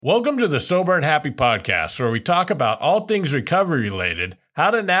Welcome to the Sober and Happy podcast, where we talk about all things recovery related,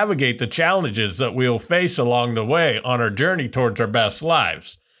 how to navigate the challenges that we'll face along the way on our journey towards our best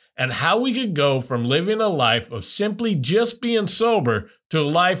lives, and how we could go from living a life of simply just being sober to a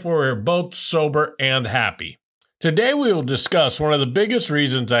life where we're both sober and happy. Today we will discuss one of the biggest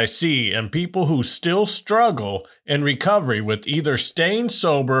reasons I see in people who still struggle in recovery with either staying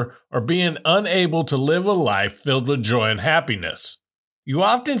sober or being unable to live a life filled with joy and happiness. You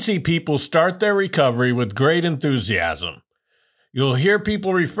often see people start their recovery with great enthusiasm. You'll hear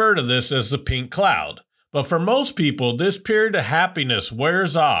people refer to this as the pink cloud. But for most people, this period of happiness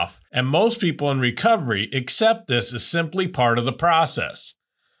wears off, and most people in recovery accept this as simply part of the process.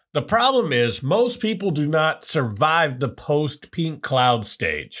 The problem is, most people do not survive the post-pink cloud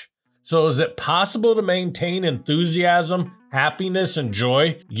stage. So is it possible to maintain enthusiasm, happiness, and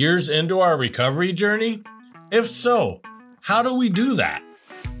joy years into our recovery journey? If so, how do we do that?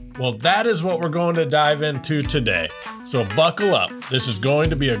 Well, that is what we're going to dive into today. So buckle up. This is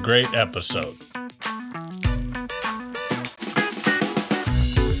going to be a great episode.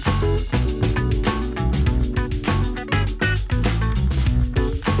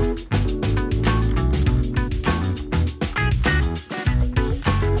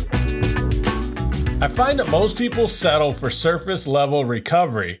 I find that most people settle for surface level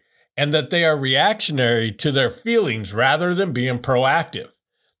recovery and that they are reactionary to their feelings rather than being proactive.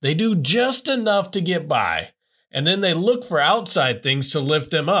 They do just enough to get by, and then they look for outside things to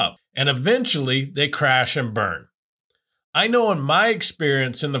lift them up, and eventually they crash and burn. I know in my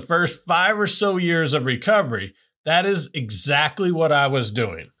experience in the first 5 or so years of recovery, that is exactly what I was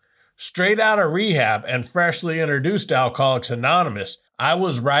doing. Straight out of rehab and freshly introduced to Alcoholics Anonymous, I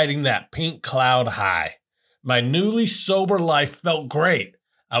was riding that pink cloud high. My newly sober life felt great.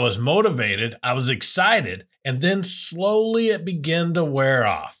 I was motivated, I was excited, and then slowly it began to wear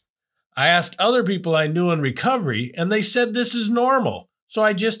off. I asked other people I knew in recovery, and they said this is normal, so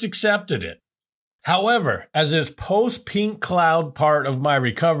I just accepted it. However, as this post-pink cloud part of my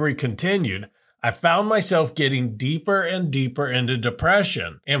recovery continued, I found myself getting deeper and deeper into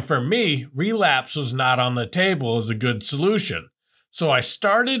depression, and for me, relapse was not on the table as a good solution. So I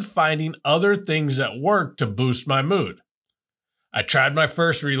started finding other things that worked to boost my mood. I tried my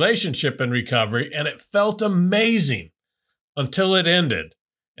first relationship in recovery, and it felt amazing until it ended,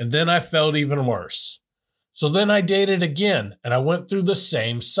 and then I felt even worse. So then I dated again, and I went through the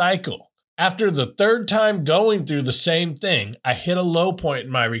same cycle. After the third time going through the same thing, I hit a low point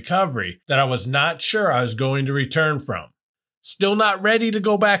in my recovery that I was not sure I was going to return from. Still not ready to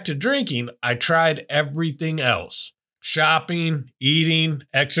go back to drinking, I tried everything else. Shopping, eating,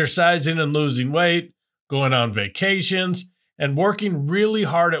 exercising and losing weight, going on vacations, and working really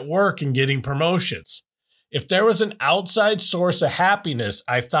hard at work and getting promotions. If there was an outside source of happiness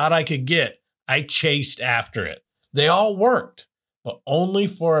I thought I could get, I chased after it. They all worked, but only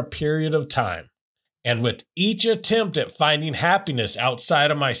for a period of time. And with each attempt at finding happiness outside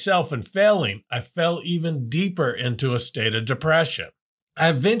of myself and failing, I fell even deeper into a state of depression. I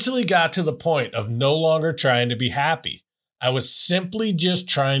eventually got to the point of no longer trying to be happy. I was simply just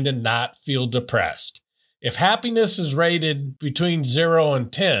trying to not feel depressed. If happiness is rated between 0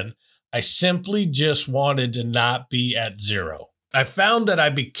 and 10, I simply just wanted to not be at 0. I found that I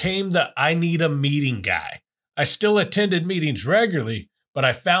became the I need a meeting guy. I still attended meetings regularly, but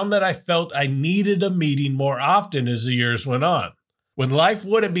I found that I felt I needed a meeting more often as the years went on. When life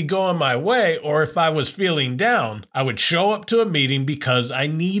wouldn't be going my way, or if I was feeling down, I would show up to a meeting because I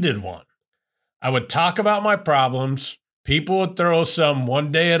needed one. I would talk about my problems. People would throw some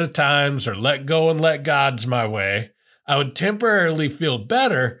one day at a times or let go and let God's my way. I would temporarily feel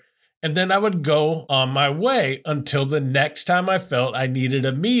better, and then I would go on my way until the next time I felt I needed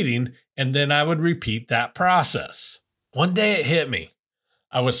a meeting, and then I would repeat that process. One day it hit me.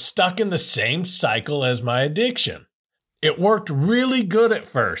 I was stuck in the same cycle as my addiction. It worked really good at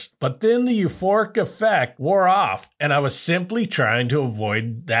first, but then the euphoric effect wore off, and I was simply trying to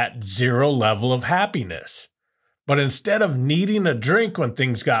avoid that 0 level of happiness. But instead of needing a drink when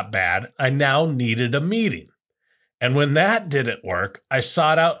things got bad, I now needed a meeting. And when that didn't work, I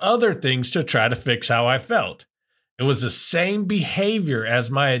sought out other things to try to fix how I felt. It was the same behavior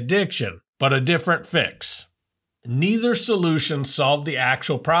as my addiction, but a different fix. Neither solution solved the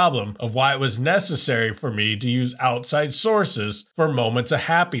actual problem of why it was necessary for me to use outside sources for moments of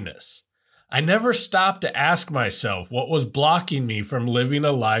happiness. I never stopped to ask myself what was blocking me from living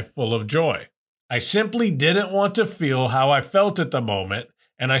a life full of joy. I simply didn't want to feel how I felt at the moment,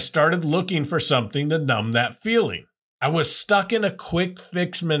 and I started looking for something to numb that feeling. I was stuck in a quick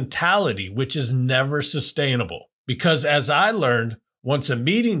fix mentality, which is never sustainable. Because as I learned, Once a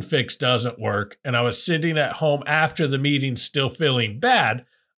meeting fix doesn't work and I was sitting at home after the meeting still feeling bad,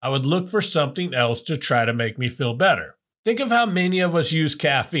 I would look for something else to try to make me feel better. Think of how many of us use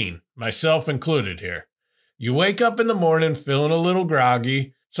caffeine, myself included here. You wake up in the morning feeling a little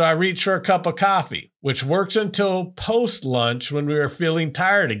groggy, so I reach for a cup of coffee, which works until post-lunch when we are feeling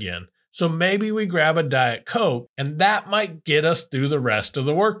tired again. So maybe we grab a Diet Coke, and that might get us through the rest of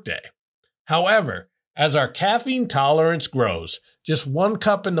the workday. However, as our caffeine tolerance grows, just 1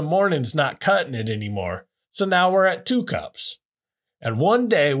 cup in the morning is not cutting it anymore, so now we're at 2 cups. And one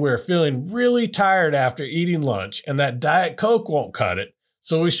day we're feeling really tired after eating lunch, and that Diet Coke won't cut it,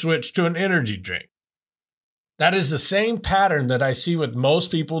 so we switch to an energy drink. That is the same pattern that I see with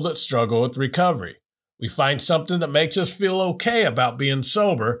most people that struggle with recovery. We find something that makes us feel okay about being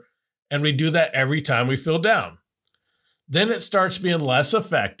sober, and we do that every time we feel down. Then it starts being less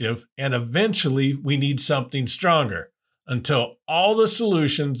effective, and eventually we need something stronger, until all the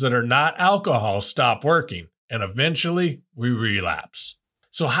solutions that are not alcohol stop working, and eventually we relapse.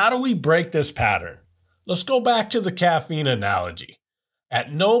 So how do we break this pattern? Let's go back to the caffeine analogy.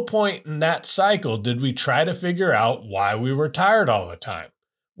 At no point in that cycle did we try to figure out why we were tired all the time.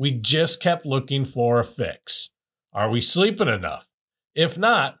 We just kept looking for a fix. Are we sleeping enough? If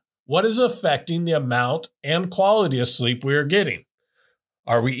not, what is affecting the amount and quality of sleep we are getting?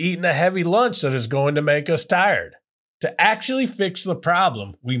 Are we eating a heavy lunch that is going to make us tired? To actually fix the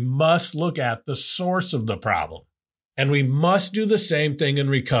problem, we must look at the source of the problem. And we must do the same thing in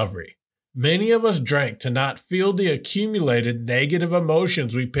recovery. Many of us drank to not feel the accumulated negative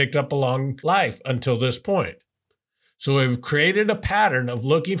emotions we picked up along life until this point. So we've created a pattern of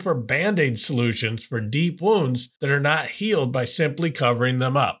looking for Band-Aid solutions for deep wounds that are not healed by simply covering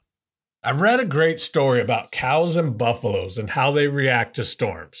them up. I read a great story about cows and buffaloes and how they react to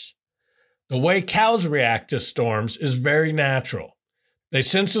storms. The way cows react to storms is very natural. They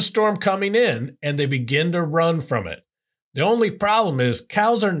sense a storm coming in and they begin to run from it. The only problem is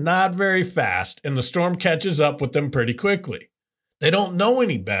cows are not very fast and the storm catches up with them pretty quickly. They don't know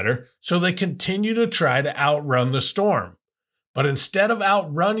any better, so they continue to try to outrun the storm. But instead of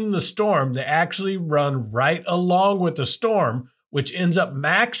outrunning the storm, they actually run right along with the storm, which ends up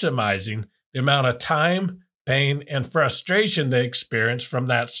maximizing the amount of time, pain, and frustration they experience from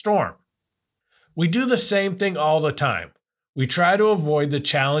that storm. We do the same thing all the time. We try to avoid the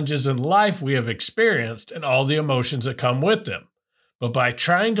challenges in life we have experienced and all the emotions that come with them. But by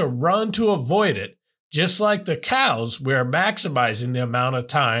trying to run to avoid it, just like the cows, we are maximizing the amount of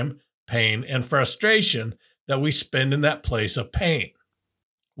time, pain, and frustration that we spend in that place of pain.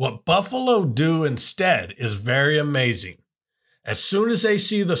 What buffalo do instead is very amazing. As soon as they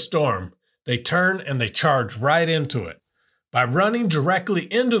see the storm, they turn and they charge right into it. By running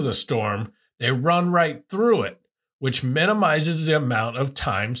directly into the storm, they run right through it, which minimizes the amount of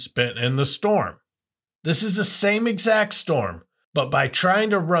time spent in the storm. This is the same exact storm, but by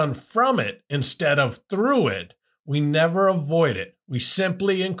trying to run from it instead of through it, we never avoid it. We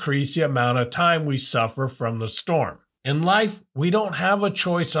simply increase the amount of time we suffer from the storm. In life, we don't have a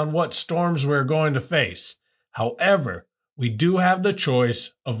choice on what storms we're going to face. However, we do have the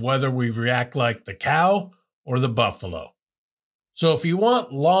choice of whether we react like the cow or the buffalo. So if you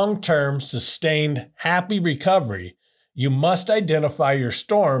want long-term, sustained, happy recovery, you must identify your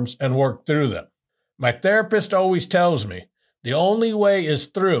storms and work through them. My therapist always tells me, the only way is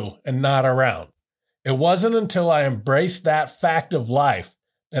through and not around. It wasn't until I embraced that fact of life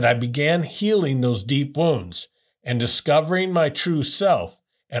that I began healing those deep wounds and discovering my true self,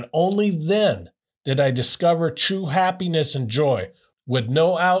 and only then did I discover true happiness and joy with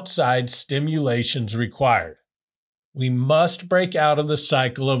no outside stimulations required. We must break out of the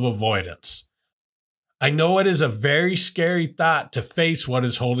cycle of avoidance. I know it is a very scary thought to face what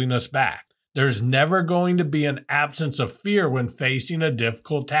is holding us back. There's never going to be an absence of fear when facing a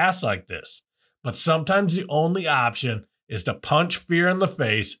difficult task like this, but sometimes the only option is to punch fear in the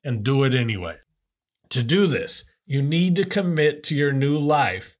face and do it anyway. To do this, you need to commit to your new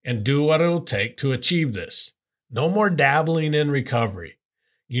life and do what it'll take to achieve this. No more dabbling in recovery.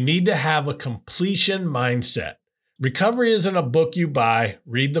 You need to have a completion mindset. Recovery isn't a book you buy,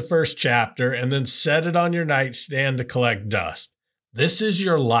 read the first chapter, and then set it on your nightstand to collect dust. This is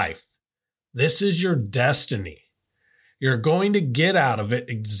your life. This is your destiny. You're going to get out of it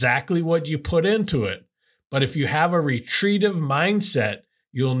exactly what you put into it. But if you have a retreative mindset,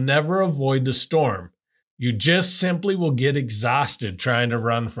 you'll never avoid the storm. You just simply will get exhausted trying to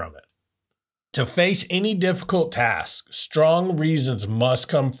run from it. To face any difficult task, strong reasons must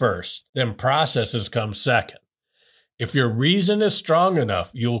come first, then processes come second. If your reason is strong enough,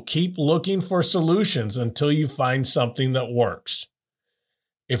 you'll keep looking for solutions until you find something that works.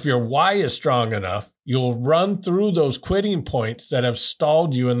 If your why is strong enough, you'll run through those quitting points that have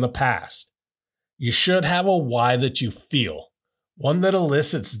stalled you in the past. You should have a why that you feel, one that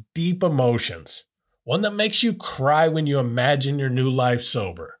elicits deep emotions, one that makes you cry when you imagine your new life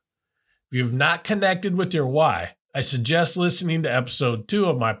sober. If you've not connected with your why, I suggest listening to episode 2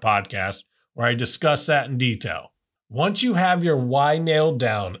 of my podcast where I discuss that in detail. Once you have your why nailed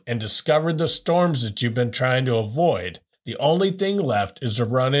down and discovered the storms that you've been trying to avoid, the only thing left is to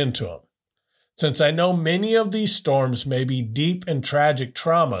run into them. Since I know many of these storms may be deep and tragic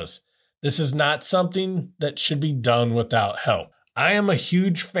traumas, this is not something that should be done without help. I am a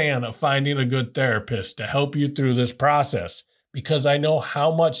huge fan of finding a good therapist to help you through this process because I know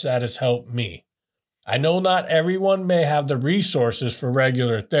how much that has helped me. I know not everyone may have the resources for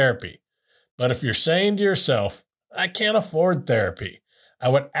regular therapy, but if you're saying to yourself, I can't afford therapy, I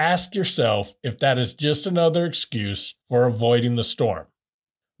would ask yourself if that is just another excuse for avoiding the storm.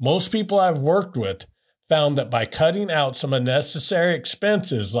 Most people I've worked with found that by cutting out some unnecessary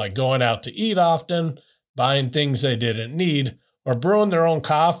expenses like going out to eat often, buying things they didn't need, or brewing their own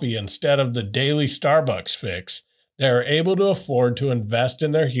coffee instead of the daily Starbucks fix, they are able to afford to invest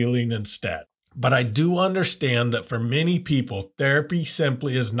in their healing instead. But I do understand that for many people, therapy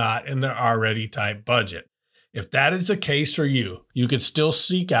simply is not in their already tight budget. If that is the case for you, you could still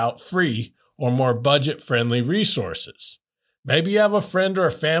seek out free or more budget-friendly resources. Maybe you have a friend or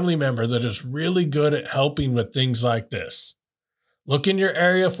a family member that is really good at helping with things like this. Look in your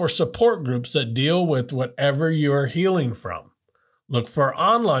area for support groups that deal with whatever you are healing from. Look for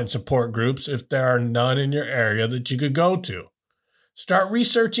online support groups if there are none in your area that you could go to. Start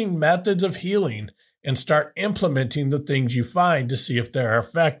researching methods of healing and start implementing the things you find to see if they're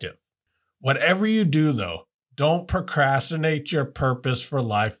effective. Whatever you do, though, don't procrastinate your purpose for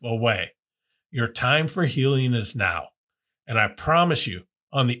life away. Your time for healing is now. And I promise you,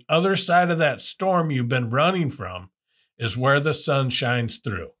 on the other side of that storm you've been running from is where the sun shines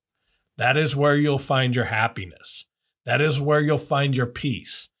through. That is where you'll find your happiness. That is where you'll find your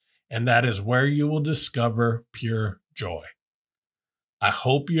peace. And that is where you will discover pure joy. I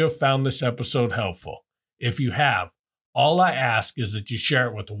hope you have found this episode helpful. If you have, all I ask is that you share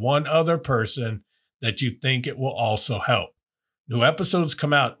it with one other person that you think it will also help. New episodes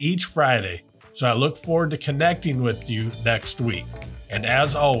come out each Friday, so I look forward to connecting with you next week. And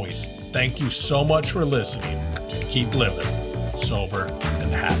as always, thank you so much for listening and keep living sober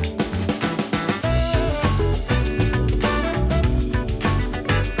and happy.